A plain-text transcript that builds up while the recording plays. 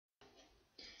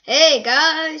Hey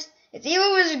guys, it's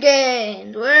Evil Wizard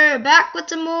Games. We're back with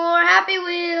some more Happy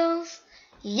Wheels.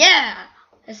 Yeah,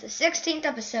 it's the 16th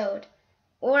episode.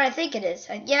 Or I think it is.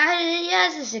 Yeah,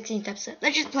 it's the 16th episode.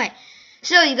 Let's just play.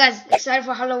 So, you guys excited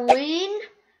for Halloween?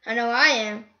 I know I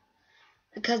am.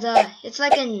 Because, it's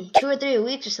like in 2 or 3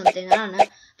 weeks or something. I don't know.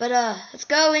 But, let's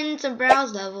go in some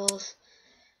browse levels.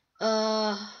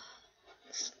 Alright.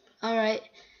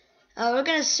 We're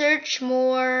gonna search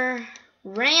more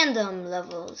random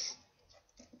levels.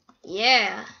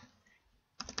 Yeah.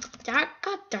 God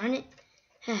darn it.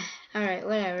 Alright,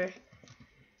 whatever.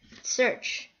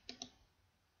 Search.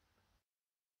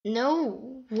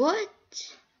 No, what?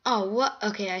 Oh, what?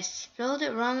 Okay, I spelled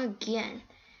it wrong again.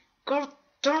 God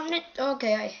darn it.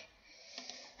 Okay,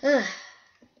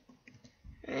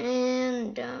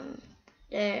 Random.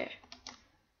 There.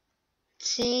 Let's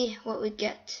see what we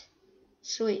get.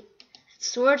 Sweet.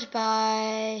 Let's sort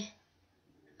by...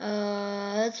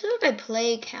 let's sort by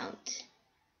play count.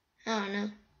 I don't know.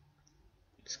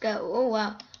 Let's go. Oh,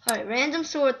 wow. Alright, random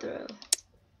sort throw.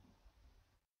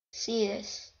 See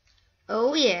this.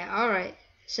 Oh, yeah. Alright.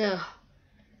 So,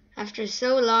 after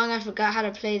so long, I forgot how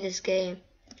to play this game.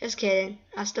 Just kidding.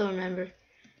 I still remember.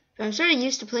 But I'm sort of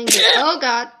used to playing this. Oh,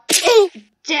 God.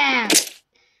 Damn.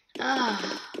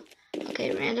 Ah.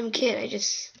 Okay, random kid. I'm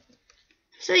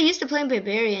so used to playing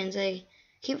barbarians. I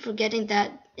keep forgetting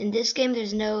that in this game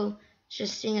there's no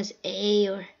such thing as A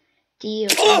or D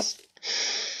or S.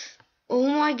 Oh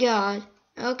my god.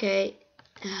 Okay.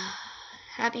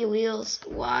 Happy Wheels.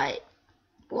 Why?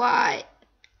 Alright.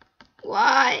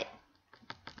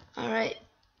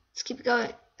 Let's keep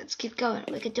going.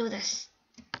 We can do this.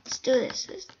 Let's do this.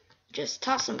 Let's just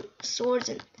toss some swords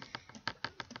and...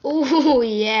 Oh,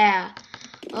 yeah.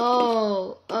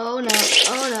 Oh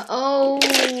no. Oh,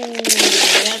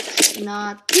 that's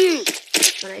not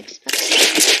what I expected.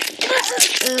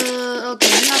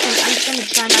 Okay, I'm just gonna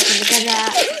try not to look at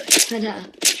that. But,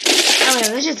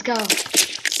 okay, let's just go.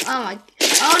 Oh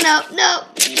no.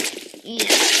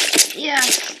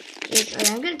 Yes.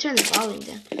 Okay, I'm gonna turn the volume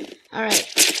down. Alright.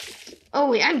 Oh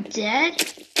wait, I'm dead?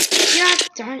 God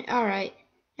darn it. Alright.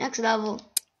 Next level.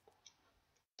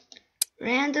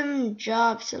 Random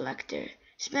job selector.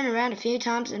 Spin around a few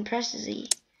times and press Z.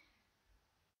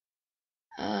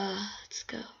 Let's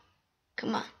go.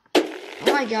 Come on. Oh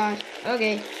my god.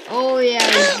 Okay. Oh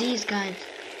yeah, these kinds.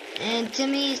 And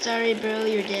Timmy, sorry bro,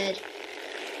 you're dead.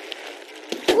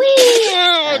 Whee!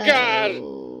 Oh god!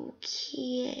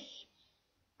 Okay.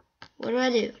 What do I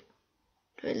do?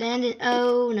 Do I land it?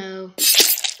 Oh no.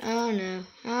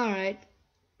 Alright.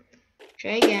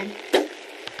 Try again.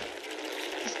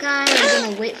 This time I'm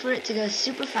gonna wait for it to go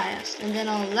super fast, and then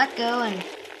I'll let go and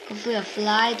hopefully I'll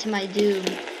fly to my doom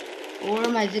or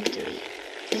my victory.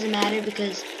 Doesn't matter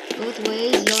because both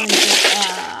ways you'll enjoy.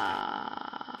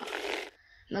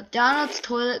 McDonald's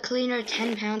toilet cleaner,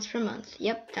 £10 per month.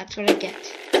 Yep, that's what I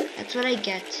get.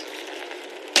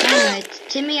 Anyway,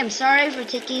 Timmy, I'm sorry for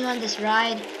taking you on this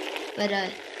ride, but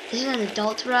this is an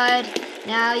adult ride.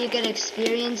 Now you get to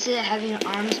experience it, having your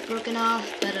arms broken off,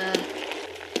 but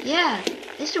yeah.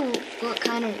 This is what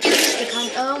kind of...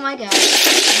 Oh my god.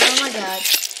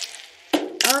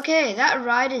 Okay, that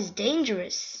ride is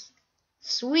dangerous.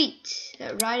 Sweet.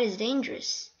 That ride is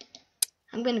dangerous.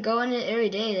 I'm gonna go on it every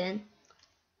day then.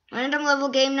 Random level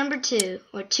game number 2.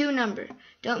 Or 2 number.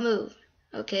 Don't move.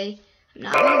 Okay. I'm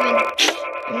not moving.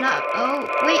 Oh,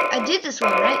 wait. I did this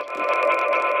one, right?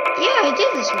 Yeah, I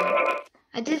did this one.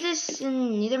 I did this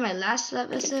in either my last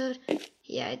episode.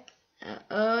 Yeah,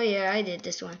 oh yeah, I did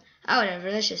this one. Oh, whatever,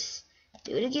 let's just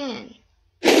do it again.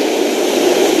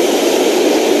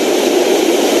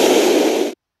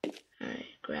 Alright,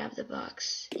 grab the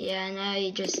box. Yeah, now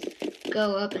you just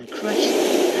go up and crush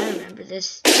it. I remember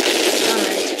this.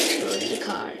 Alright, go to the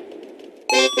car.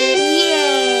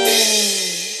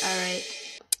 Yay! Alright.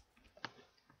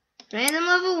 Random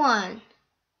level 1.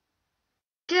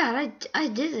 God, I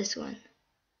did this one.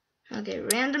 Okay,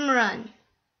 random run.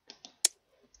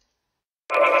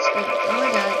 Oh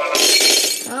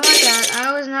my god,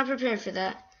 I was not prepared for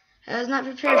that. Let's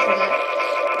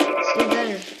do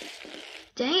better.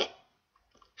 Dang it.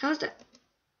 How's that?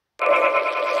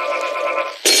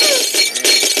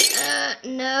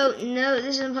 No,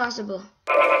 this is impossible.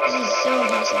 This is so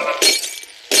impossible.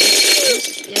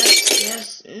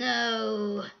 Yes,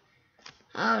 no.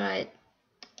 Alright.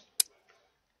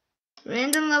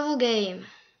 Random level game.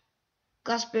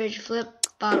 Glass bridge, flip,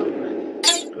 bottle run.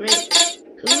 Great.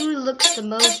 Who looks the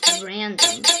most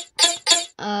random?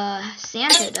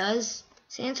 Santa does.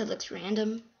 Santa looks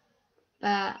random.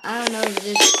 But I don't know if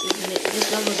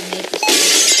this level is made for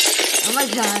Santa. Oh my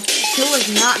god, it was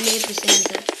not made for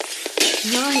Santa.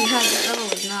 Oh my god, that level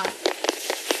was not.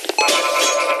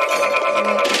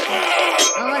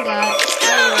 Oh my god,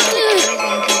 where's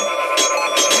Santa?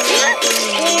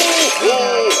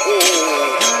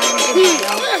 Goodbye,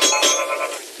 y'all.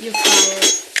 You're fired.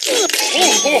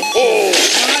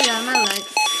 Oh my god, my leg.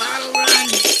 Bottle run.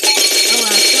 Oh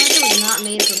wow, Santa was not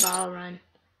made for bottle run.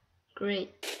 Great.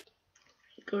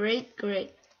 Great,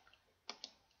 great.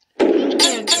 Which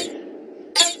character?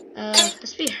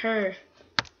 Let's be her.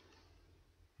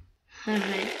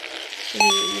 Alright. Should be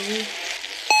easy.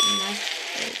 Enough,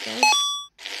 I guess.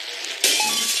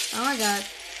 Oh my god.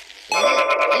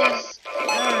 Yes.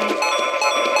 Alright.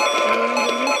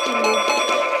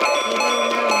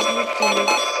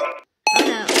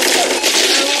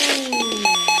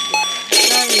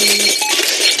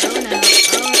 Oh no.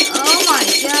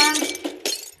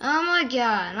 Oh my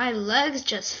god, my legs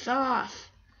just fell off.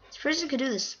 This person could do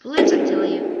the splits, I tell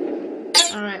you.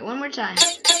 Alright, one more time.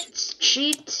 Let's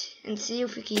cheat and see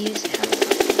if we can use it.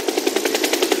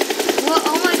 Well,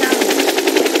 oh my god.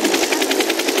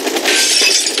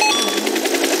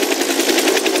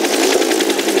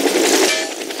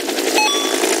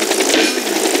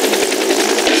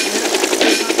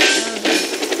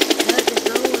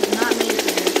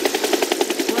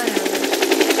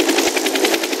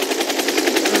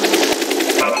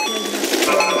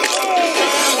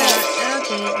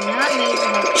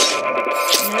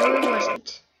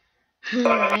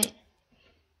 Alright.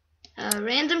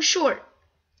 Random short.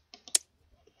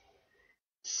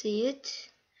 See it?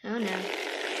 Oh no.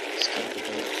 It's gonna be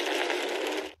good.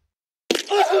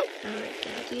 Alright,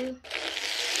 thank you.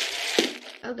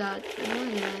 Oh god. Oh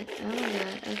my god. Oh my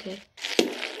god. Okay.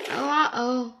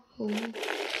 Oh. What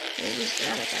was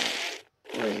that about?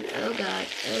 What was it? Oh god.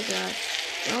 Oh god.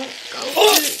 Don't go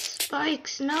to the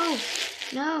spikes. No.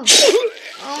 No.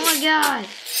 Oh my god.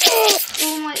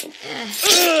 Oh my.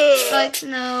 Spikes,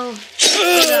 no.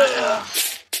 Oh god.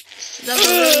 This level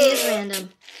really is random.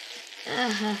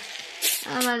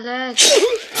 Oh my leg.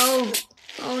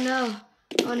 Oh no.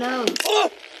 Oh no.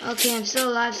 Okay, I'm still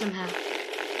alive somehow.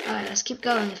 Alright, let's keep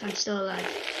going if I'm still alive.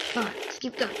 Come on, let's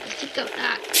keep going. Let's keep going.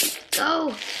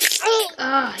 Go.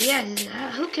 Oh, yeah.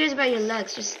 Who cares about your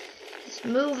legs? Just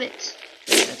move it.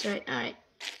 Yeah, that's right. Alright.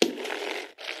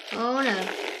 Oh no.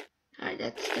 Alright,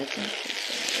 that's not too bad,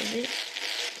 is it?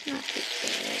 It's not too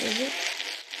bad, is it?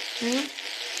 Hmm?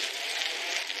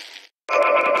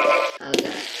 Oh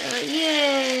god.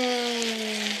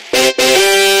 Yay!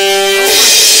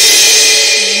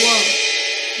 Whoa.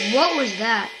 What was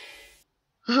that?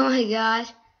 Oh my god.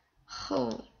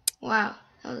 Oh, wow.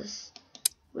 That was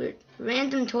weird.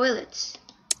 Random toilets.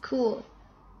 Cool.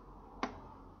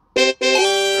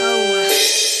 Oh wow.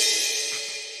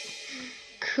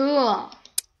 Cool.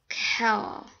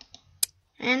 Cow.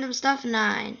 Random stuff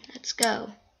 9. Let's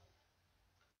go.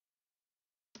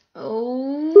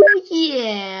 Oh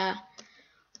yeah.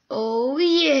 Oh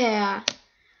yeah.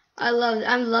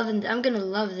 I'm gonna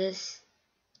love this.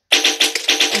 Oh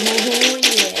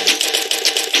yeah.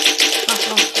 Ha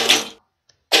ha ha.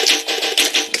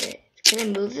 Okay. Can I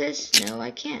move this? No,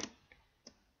 I can't.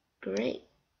 Great.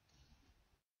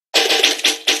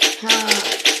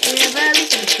 Yeah, but at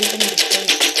least I can shoot them in the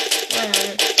face.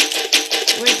 Whatever.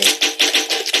 Worth it.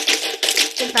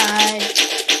 Goodbye.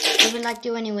 I would like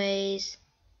to anyways.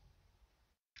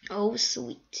 Oh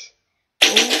sweet.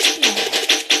 Oh snap.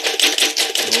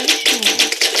 Oh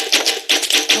snap.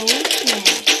 Oh snap.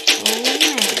 Oh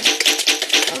man.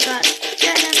 Oh god.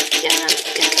 Get him.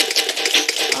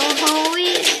 Oh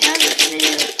yeah. How's it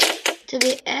feel to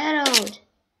be addled?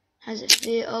 How's it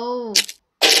feel? Oh.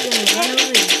 You're gonna run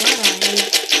over his butt on you.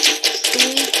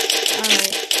 Sweet.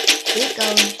 Alright. Keep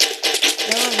going.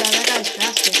 Oh god, that guy's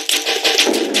faster.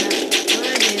 What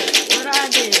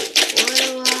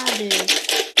do I do?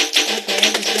 Okay, I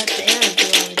just let the arrow do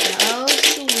all of that. Oh,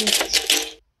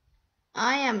 sweet.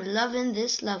 I am loving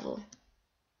this level.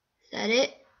 Is that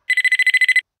it?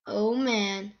 Oh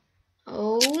man.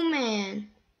 Oh man.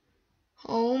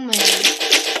 Oh man.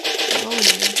 Oh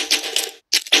man.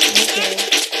 Okay.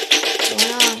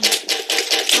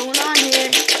 What's going on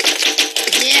here?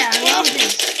 Yeah, I love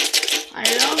this. I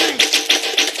love it.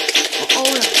 Oh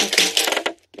no. Okay.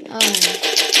 Oh man.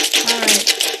 Alright.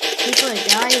 People are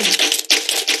dying.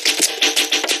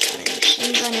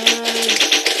 Machine gun arrows.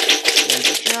 Doing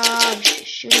the job.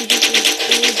 Shooting people in the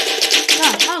face.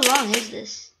 God, how long is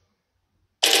this?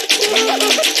 1,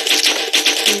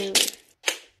 2.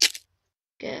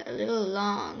 Get a little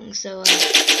long, so okay,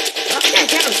 I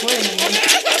can't record anymore.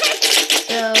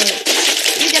 So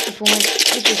you get the point.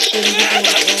 It's just shooting people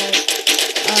with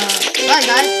arrows. Bye,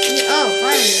 guys. Oh,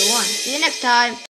 finally we won. See you next time.